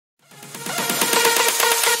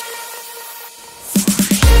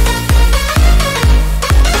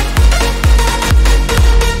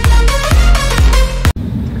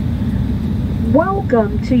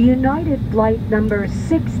Welcome to United Flight number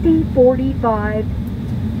 6045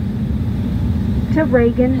 to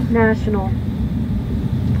Reagan National.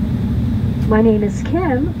 My name is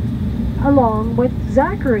Kim, along with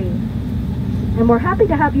Zachary, and we're happy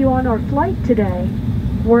to have you on our flight today.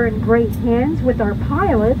 We're in great hands with our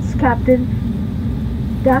pilots, Captain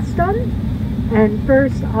Dustin and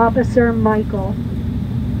First Officer Michael.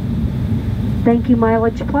 Thank you,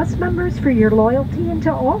 Mileage Plus members, for your loyalty, and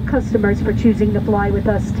to all customers for choosing to fly with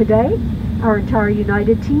us today. Our entire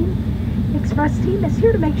United team, Express team, is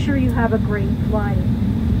here to make sure you have a great flight.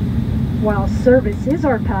 While service is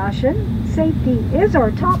our passion, safety is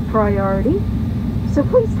our top priority. So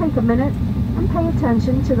please take a minute and pay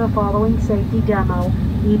attention to the following safety demo,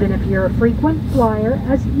 even if you're a frequent flyer,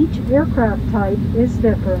 as each aircraft type is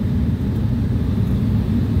different.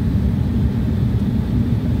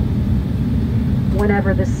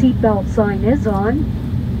 Whenever the seatbelt sign is on,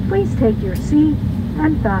 please take your seat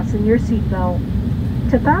and fasten your seatbelt.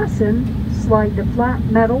 To fasten, slide the flat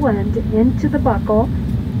metal end into the buckle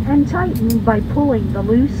and tighten by pulling the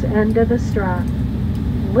loose end of the strap.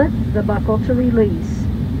 Lift the buckle to release.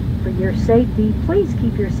 For your safety, please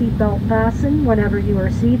keep your seatbelt fastened whenever you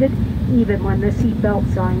are seated, even when the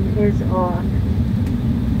seatbelt sign is off.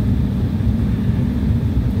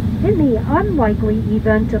 In the unlikely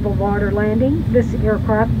event of a water landing, this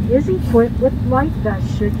aircraft is equipped with life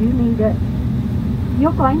vests should you need it.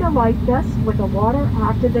 You'll find a life vest with a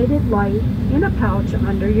water-activated light in a pouch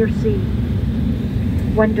under your seat.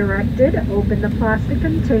 When directed, open the plastic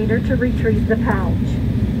container to retrieve the pouch.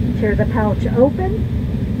 Tear the pouch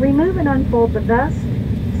open, remove and unfold the vest,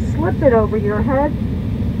 slip it over your head,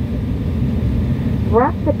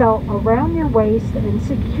 wrap the belt around your waist and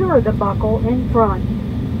secure the buckle in front.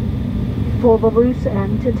 Pull the loose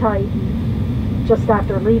end to tighten. Just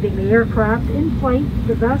after leaving the aircraft, inflate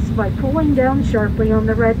the vest by pulling down sharply on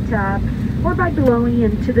the red tab or by blowing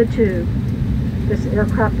into the tube. This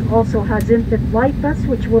aircraft also has infant life vests,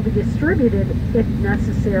 which will be distributed if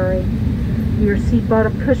necessary. Your seat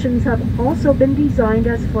bottom cushions have also been designed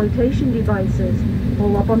as flotation devices.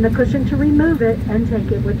 Pull up on the cushion to remove it and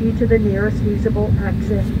take it with you to the nearest usable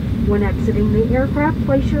exit. When exiting the aircraft,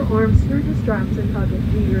 place your arms through the straps and hug it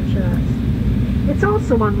to your chest. It's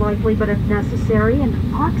also unlikely, but if necessary,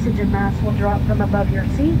 an oxygen mask will drop from above your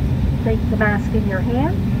seat. Take the mask in your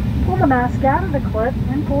hand, pull the mask out of the clip,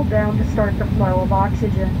 and pull down to start the flow of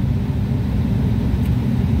oxygen.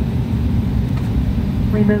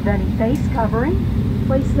 Remove any face covering.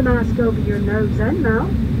 Place the mask over your nose and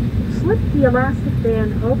mouth. Slip the elastic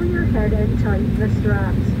band over your head and tighten the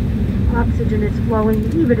straps. Oxygen is flowing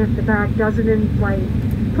even if the bag doesn't inflate.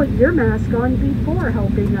 Put your mask on before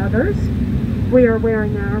helping others. We are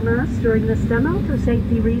wearing our masks during this demo for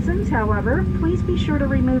safety reasons. However, please be sure to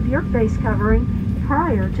remove your face covering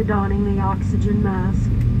prior to donning the oxygen mask.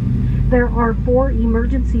 There are 4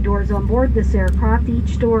 emergency doors on board this aircraft.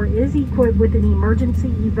 Each door is equipped with an emergency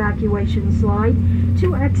evacuation slide.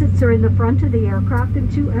 2 exits are in the front of the aircraft and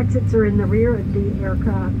 2 exits are in the rear of the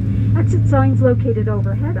aircraft. Exit signs located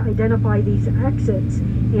overhead identify these exits.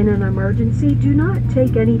 In an emergency, do not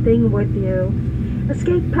take anything with you.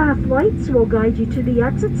 Escape path lights will guide you to the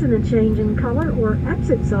exits, and a change in color or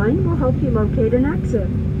exit sign will help you locate an exit.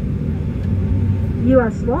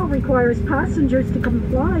 U.S. law requires passengers to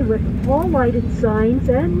comply with all lighted signs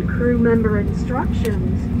and crew member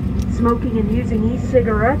instructions. Smoking and using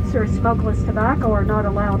e-cigarettes or smokeless tobacco are not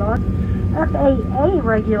allowed on. FAA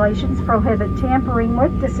regulations prohibit tampering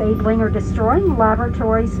with, disabling, or destroying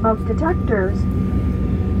laboratory smoke detectors.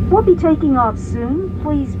 We'll be taking off soon.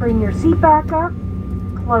 Please bring your seat back up,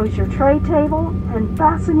 close your tray table, and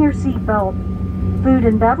fasten your seat belt. Food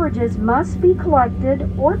and beverages must be collected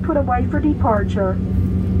or put away for departure.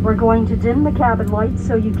 We're going to dim the cabin lights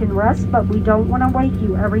so you can rest, but we don't want to wake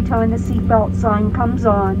you every time the seatbelt sign comes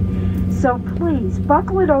on. So please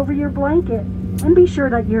buckle it over your blanket and be sure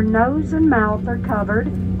that your nose and mouth are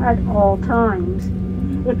covered at all times.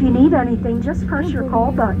 If you need anything, just press your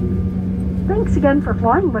call button. Thanks again for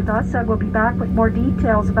flying with us. I will be back with more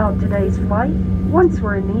details about today's flight once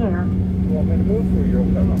we're in the air. You want me to move or you're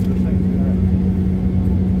okay? I'm just thinking.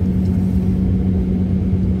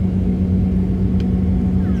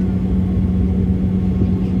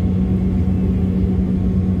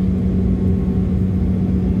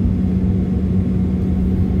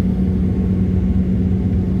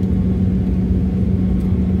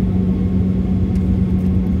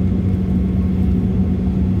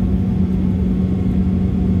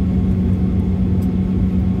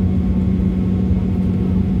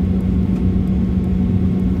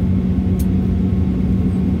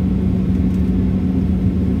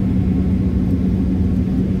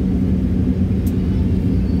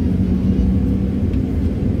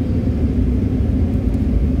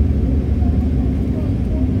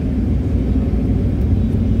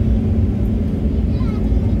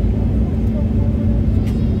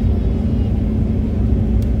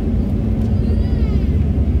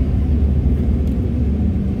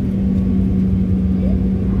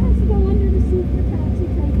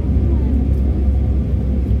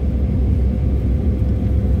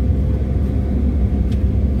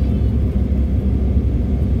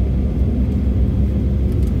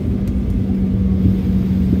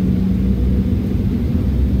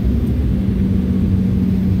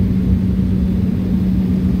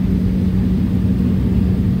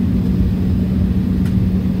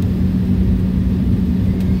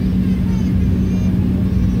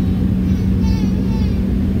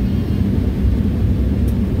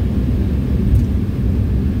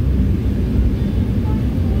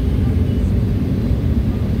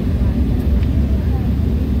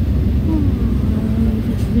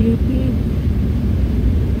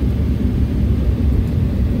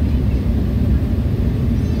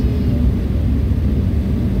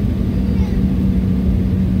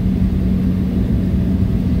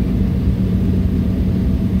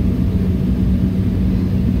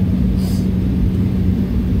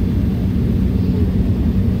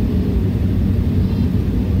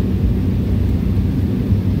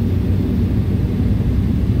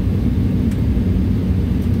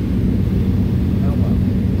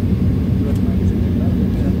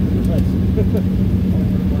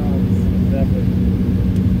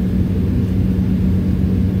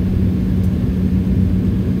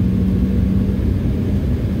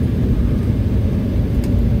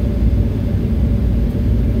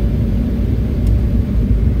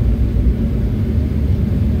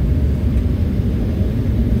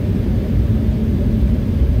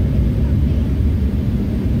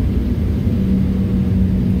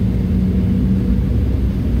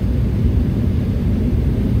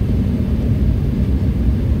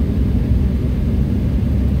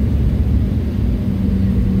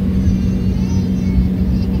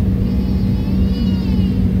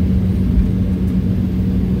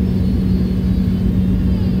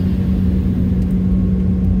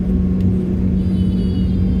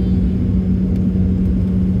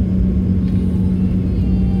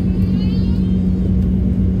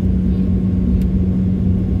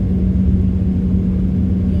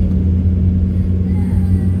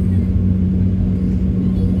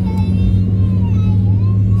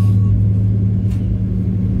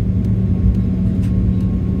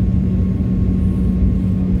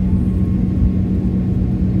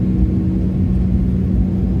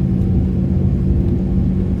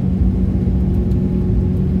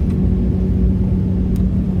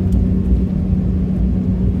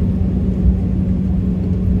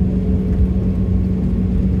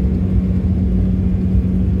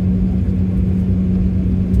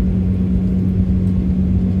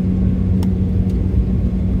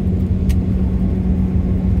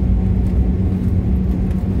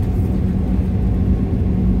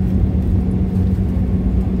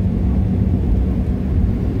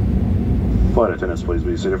 Flight attendants, please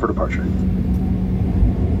be seated for departure.